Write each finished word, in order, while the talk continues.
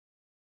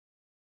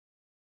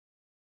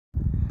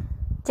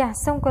ចាស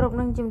សូមគោរព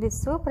នឹងជំរាប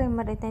សួរប្រិយ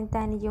មិត្តដែលតែង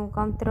តែនិយម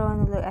គាំទ្រ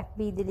នៅលើ FB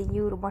Daily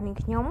News របស់នាង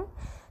ខ្ញុំ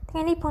ថ្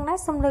ងៃនេះផងដែរ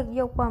សូមលើក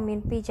យកព័ត៌មាន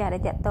ពីរចាស់ដែ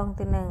លតាក់ទង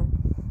ទៅនឹង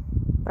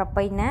ប្រ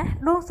ពៃណា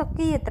ដួងសុ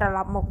គាត្រឡ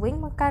ប់មកវិញ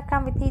បង្កើតក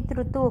ម្មវិធីទូ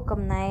រទស្សន៍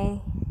កំណែ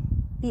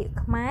ពាក្យ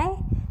ខ្មែរ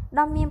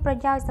ដ៏មានប្រ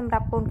យោជន៍សម្រា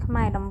ប់កូនខ្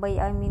មែរដើម្បី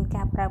ឲ្យមាន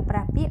ការប្រើប្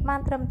រាស់ពាក្យបាន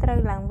ត្រឹមត្រូវ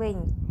ឡើងវិញ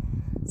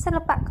សិ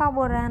ល្បករ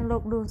បុរាណលោ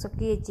កដួងសុ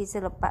គាជា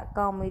សិល្បក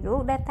រមួយរូ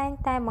បដែលតែង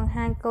តែបង្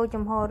ហាញគោល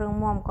ចំហររឹង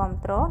មាំគាំ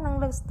ទ្រនិង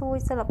លើកស្ទួយ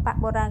សិល្បៈ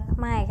បុរាណខ្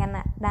មែរខ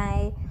ណៈដែល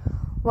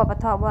វប្ប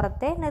ធម៌បរ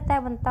ទេសនៅតែ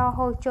បន្ត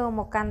ហូរចូលម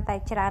កកាន់តែ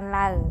ច្រើន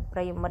ឡើងប្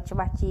រិយមិត្តច្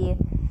បាស់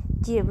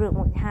ជារឿង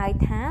មួយហើយ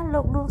ថាលោ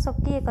កដួងសុ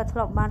គាក៏ធ្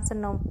លាប់បានស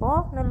នំពរ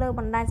នៅលើ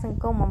បណ្ដាញសង្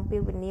គមអំពី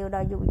វិនិយោគដ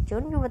ល់យុវជ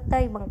នយុវ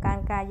តីបង្កើន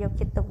ការយក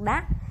ចិត្តទុកដា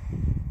ក់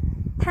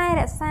ថែ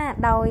រក្សា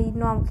ដោយ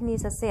នាំគ្នា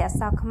សរសេរអក្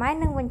សរខ្មែរ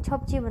និងបញ្ឈ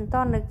ប់ជាបន្ត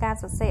នៅការ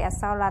សរសេរអក្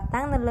សរឡា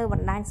តាំងនៅលើប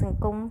ណ្ដាញសង្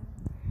គម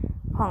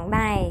ផង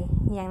ដែរ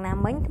យ៉ាងណា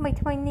មិញថ្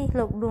មីនេះ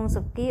លោកដួង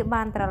សុគា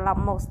បានត្រឡ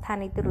ប់មកស្ថា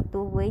នីយទូរទ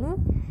ស្សន៍វិញ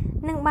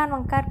និងបានប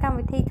ង្កើតកម្ម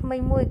វិធីថ្មី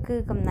មួយគឺ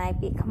កំណែ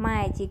ពាក្យខ្មែ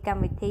រជាកម្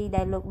មវិធី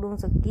ដែលលោកដួង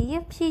សុគា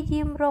ព្យា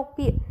យាមរក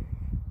ពាក្យ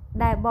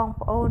ដែលបង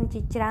ប្អូនជា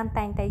ច្រើន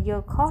តែងតែយ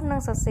ល់ខុសនិង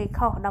សរសេរ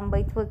ខុសដើម្បី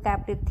ធ្វើការ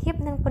ប្រៀបធៀប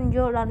និងពន្យ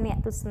ល់ដល់អ្នក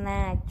ទស្សនា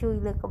ជួយ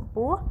លើកកម្ព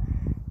ស់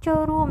ចូ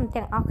លរួម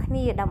ទាំងអស់គ្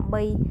នាដើម្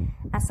បី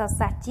អក្សរ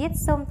សាស្ត្រជាតិ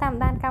សូមតាម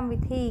ដានកម្មវិ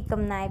ធី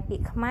កំណែពា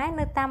ក្យខ្មែរ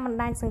នៅតាមបណ្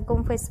ដាញសង្គម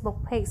Facebook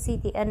Page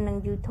CTN និង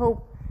YouTube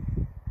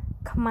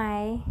ខ្មែ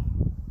រ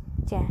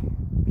ចា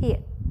ពា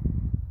ក្យ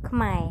ខ្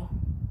មែរ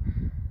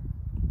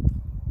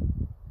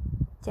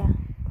ចា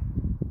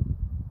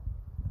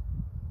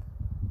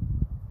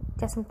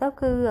សំដៅ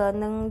គឺ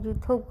នឹង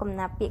YouTube កំ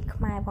ណាព្យពាក្យខ្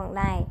មែរផង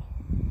ដែរ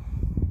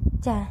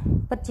ចា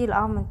ពិតជាល្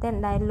អមែនទែន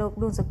ដែលលោក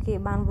ដួងសុគា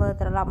បានវិល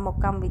ត្រឡប់មក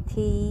កម្មវិ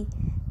ធី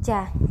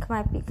ចាខ្មែ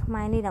រពាក្យខ្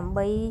មែរនេះដើម្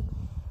បី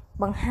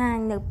បង្ហាញ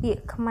នៅពាក្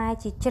យខ្មែរ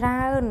ជាច្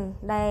រើន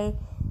ដែល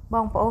ប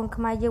ងប្អូន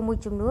ខ្មែរយើងមួយ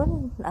ចំនួន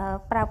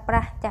ប្រើប្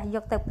រាស់ចាស់យ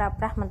កទៅប្រើ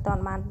ប្រាស់មិនទា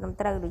ន់បានត្រឹម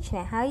ត្រូវដូច្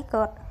នេះហើយ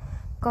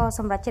ក៏ស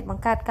ម្រាប់ចិត្តប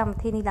ង្កើតកម្មវិ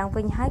ធីនេះឡើង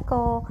វិញហើយ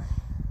ក៏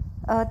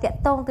តាក់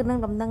ទងទៅនឹង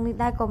ដំណឹងនេះ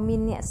ដែរក៏មា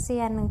នអ្នកសៀ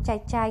ននឹងចែក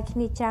ចាយគ្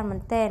នាច្រើនមែ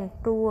នទែន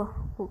ព្រោះ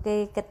ពួកគេ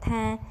គិត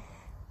ថា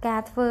កា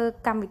រធ្វើ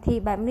កម្មវិធី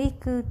បែបនេះ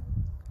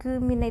គឺ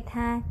មានន័យ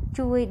ថា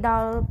ជួយដ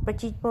ល់ប្រ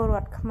ជាពលរ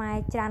ដ្ឋខ្មែរ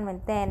ច្រើនមែ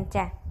នទែន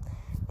ចា៎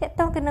តាក់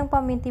ទងទៅនឹងព័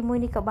ត៌មានទី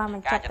1នេះក៏បានប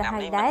ញ្ចប់ទៅហើ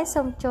យដែរ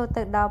សូមចូល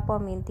ទៅដល់ព័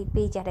ត៌មានទី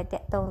2ចា៎ដែលតា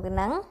ក់ទងទៅ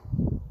នឹង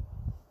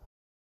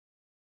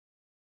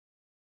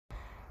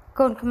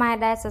កូនខ្មែរ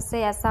ដែលសរសេ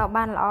រអក្សរ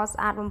បានល្អស្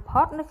អាតបំ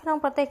ផុតនៅក្នុង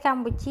ប្រទេសក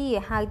ម្ពុជា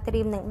ហើយត្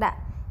រៀមនឹងដាក់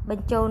ប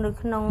ញ្ចូលនៅ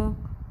ក្នុង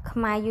ខ្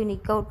មែរ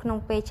Unicode ក្នុង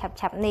ពេលឆា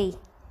ប់នេះ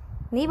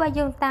បើ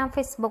យោងតាម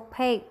Facebook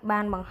Page បា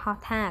នបង្ហោះ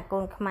ថាកូ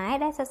នខ្មែរ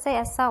ដែលសរសេរ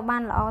អក្សរបា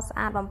នល្អស្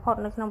អាតបំផុត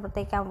នៅក្នុងប្រ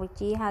ទេសកម្ពុ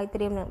ជាហើយត្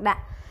រៀមនឹងដា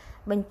ក់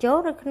បញ្ចូល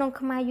នៅក្នុង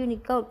ខ្មែរ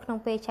Unicode ក្នុង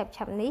ពេលឆា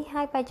ប់នេះ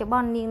ហើយបច្ចុប្ប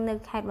ន្ននាងនៅ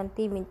ខេត្តបន្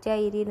ទាយមានជ័យ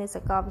រៀននៅ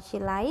សាកលវិទ្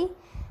យាល័យ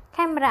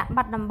ខេមរៈ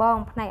បាត់ដំបង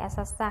ផ្នែកអក្ស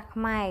រសាស្ត្រ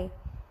ខ្មែរ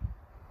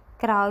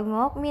ក្រោយម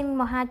កមាន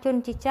មហាជន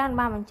ជាច្រើន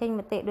បានបញ្ចេញ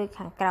មតិដូច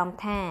ខាងក្រោម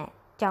ថា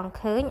ចង់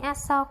ឃើញអ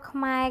ក្សរខ្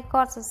មែរ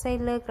គាត់សរសេរ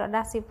លើក្រ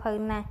ដាសសៀវភៅ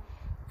ណាស់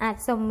អាច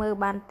សុំមើល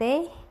បានទេ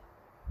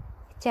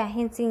ចាស់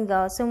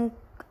Hinsinger សូម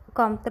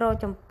គាំទ្រ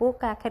ចំពោះ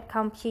ការខិត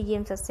ខំព្យាយា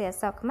មសរសេរអ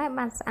ក្សរខ្មែរ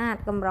បានស្អាត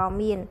កម្រ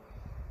មាន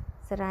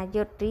សារា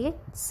យុទ្ធរាជ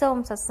សូម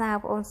សរសើរប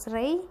ងអូនស្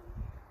រី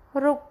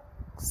រូប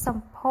ស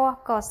ម្ផស្ស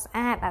ក៏ស្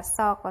អាតអក្ស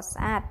រក៏ស្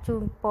អាតជូ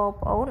នពរប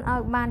ងអូនឲ្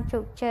យបានជោ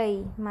គជ័យ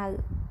ម៉ៅ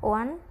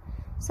អ៊ុន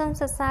សូម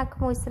សរសើរក្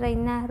មួយស្រី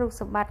ណាស់រូប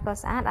សម្បត្តិក៏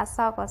ស្អាតអក្ស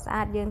រក៏ស្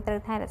អាតយើងត្រូវ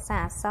ថែរក្សា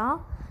អក្សរ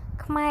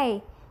ខ្មែរ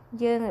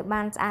យើងឲ្យ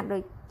បានស្អាតដូ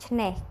ច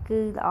នេះគឺ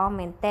ល្អ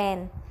មែនតែន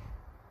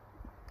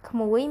ក្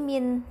មួយមា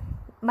ន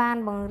បាន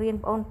បង្រៀន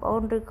បងប្អូ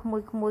នឬក្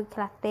មួយខ្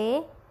លះទេ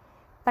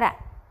ប្រាក់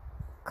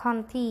ខន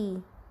ធី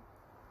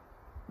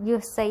យុ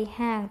ស័យ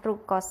ហាងរូប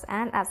ក៏ស្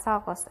អាតអក្សរ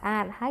ក៏ស្អា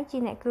តហើយជា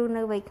អ្នកគ្រូ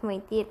នៅវ័យក្មេង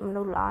ទៀតម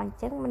នុស្សល្អអញ្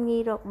ចឹងមិនងា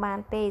យរកបាន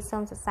ទេសូ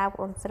មសរសើរបង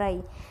អូនស្រី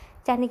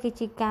ចាស់នេះគឺ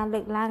ជាការលើ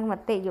កឡើងម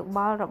តិយោប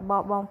ល់រប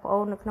ស់បងប្អូ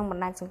ននៅក្នុងប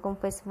ណ្ដាញសង្គម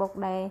Facebook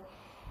ដែល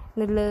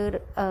នៅលើ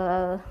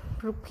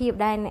រូបភាព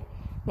ដែល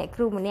អ្នកគ្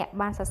រូម្នាក់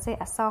បានសរសេរ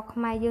អក្សរខ្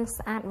មែរយើង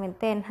ស្អាតមែន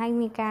ទែនហើយ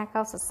មានការ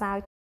កោតសរសើរ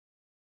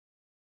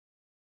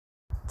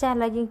ចា៎ឥ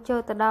ឡូវយើងចូល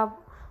ទៅដល់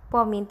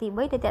ព័ត៌មានទី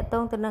3ដែលតាក់ទ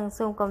ងទៅនឹង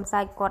សូមកំសា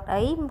យគាត់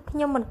អីខ្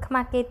ញុំមិនខ្មា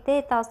ស់គេទេ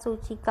តស៊ូ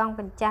ជីកង់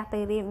កញ្ចាស់ទៅ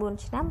រៀន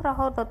4ឆ្នាំរ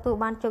ហូតទទួល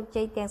បានជោគ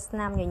ជ័យទាំងស្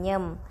នាមញញឹ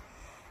ម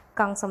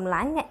កង់សម្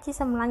លាញ់អ្នកជា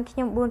សម្លាញ់ខ្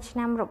ញុំ4ឆ្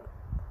នាំ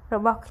រ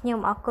បស់ខ្ញុំ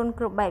អរគុណ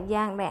គ្រប់បែប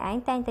យ៉ាងដែលឯង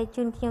តែងតែ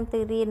ជូនខ្ញុំទៅ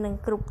រៀននឹង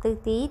គ្រប់ទិស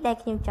ទីដែល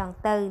ខ្ញុំចង់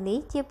ទៅនេះ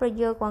ជាប្រ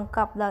យោគបង្ក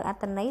ប់ដោយអ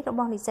ត្ថន័យរប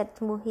ស់និស្សិត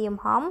ឈ្មោះហៀម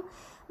ហំ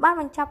បាន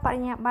បញ្ចប់បរិ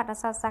ញ្ញាបត្រអ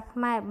ក្សរសាស្ត្រខ្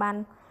មែរបាន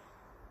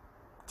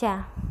ចា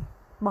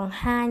បង្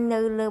ហាញនៅ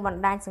លើប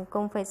ណ្ដាញសង្គ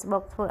ម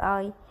Facebook ធ្វើ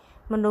ឲ្យ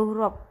មនុស្ស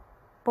រាប់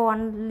ពា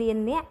ន់លាន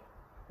នាក់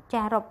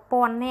រាប់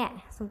ពាន់នាក់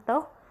សំទោ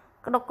ស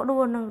ក្តុកក្តួ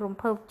លនិងរំ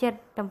ភើបចិត្ត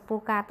ចំពោះ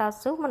ការត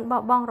ស៊ូមិន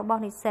បោះបង់រប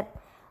ស់និស្សិត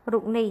រូ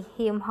បនេះ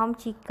ហៀមហំ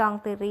ជិះកង់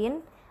ទៅរៀន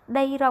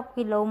ដីរាប់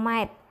គីឡូ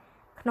ម៉ែត្រ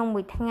ក្នុង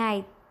មួយថ្ងៃ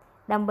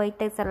ដើម្បី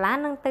ទៅសាលា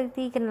និងទៅ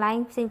ទីកន្លែង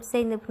ផ្សេ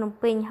ងនៅភ្នំ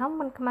ពេញហំ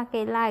មិនខ្មាស់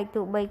គេឡើយ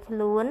ទោះបីខ្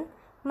លួន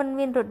មិន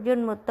មានរថយ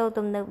ន្តម៉ូតូ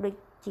ទំនើបដូច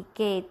ជា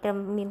គេត្រឹម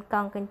មានក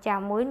ង់កញ្ចា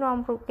ស់មួយនាំ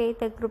ពួកគេ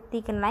ទៅគ្រប់ទី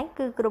កន្លែង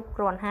គឺគ្រប់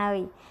គ្រាន់ហើយ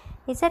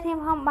និស្សិតហ៊ាម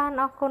ហោមបាន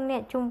អរគុណអ្ន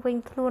កជុំវិញ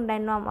ខ្លួនដែ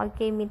លនាំឲ្យ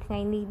គេមានថ្ងៃ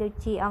នេះដូច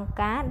ជាអង្គ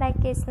ការដែល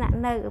គេស្នាក់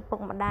នៅឪពុក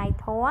ម្ដាយ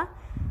ធម៌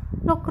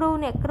លោកគ្រូ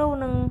អ្នកគ្រូ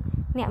និង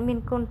អ្នកមាន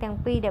គុណទាំង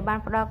ពីរដែលបាន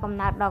ផ្ដល់កំ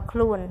ណើតដល់ខ្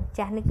លួន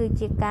ចាស់នេះគឺ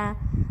ជាការ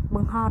ប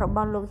ង្ហោះរប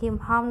ស់លោកហ៊ាម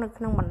ហោមនៅ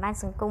ក្នុងបណ្ដាញ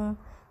សង្គម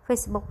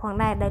Facebook ផង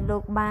ដែរដែលលោ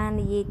កបាន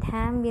និយាយ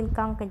ថាមានក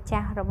ង់កញ្ចា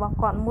ស់របស់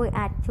គាត់មួយ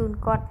អាចជូន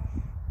គាត់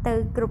ទៅ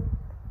គ្រប់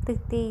ទិស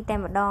ទីតែ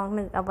ម្ដង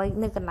នៅអ្វី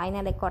នៅកន្លែង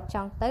ណាដែលគាត់ច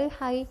ង់ទៅ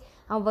ហើយ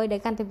អ្វីដែល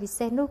កាន់តែពិ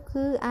សេសនោះ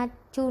គឺអាច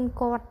ជូន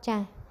គាត់ចា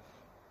ស់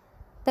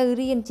ទៅ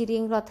រៀនជារៀ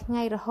ងរាល់ថ្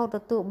ងៃរហូតទ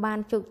ទួលបាន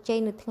ជោគជ័យ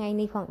នៅថ្ងៃ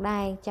នេះផង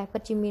ដែរចាស់ពិ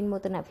តជាមានមោ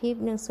ទនភាព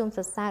និងសូមស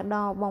រសើរដ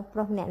ល់បងប្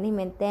រុសម្នាក់នេះ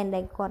មែនទែន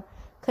ដែលគាត់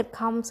ខិត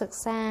ខំសិក្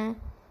សា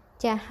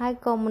ចាស់ហើយ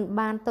ក៏មិន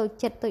បានតូច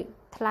ចិត្តតូច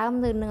ថ្លើម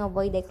នៅនឹងអ្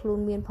វីដែលខ្លួន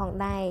មានផង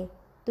ដែរ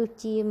ទោះ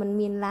ជាមិន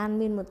មានឡាន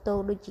មានម៉ូតូ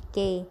ដូចជា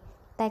គេ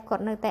តែគា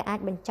ត់នៅតែអាច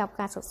បញ្ចប់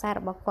ការសិក្សារ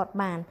បស់គាត់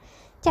បាន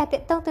ចាស់តេ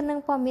តងទៅនឹង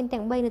ព័ត៌មាន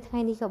ទាំង3នៅថ្ងៃ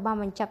នេះក៏បាន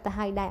បញ្ចប់ទៅ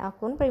ហើយដែរអរ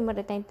គុណប្រិយមិត្ត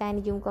ដែលតែងតែ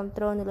និយមគ្រប់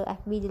គ្រងនៅលើ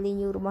FB Daily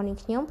News របស់នាង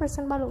ខ្ញុំប្រ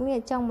សិនបើលោកអ្ន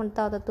កចង់បន្ត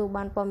ទទួល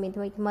បានព័ត៌មាន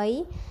ថ្មីៗក្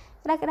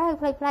តៅៗ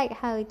ប្លែកៗ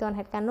ហើយទាន់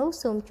ហេតុការណ៍នោះ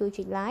សូមជួយ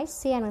ចុច Like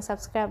Share និង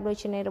Subscribe លើ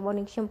Channel របស់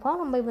នាងខ្ញុំផង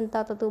ដើម្បីបន្ត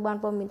ទទួលបាន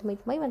ព័ត៌មានថ្មី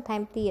ៗបន្ថែ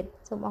មទៀត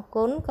សូមអរ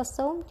គុណក៏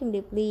សូមជម្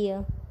រាបលា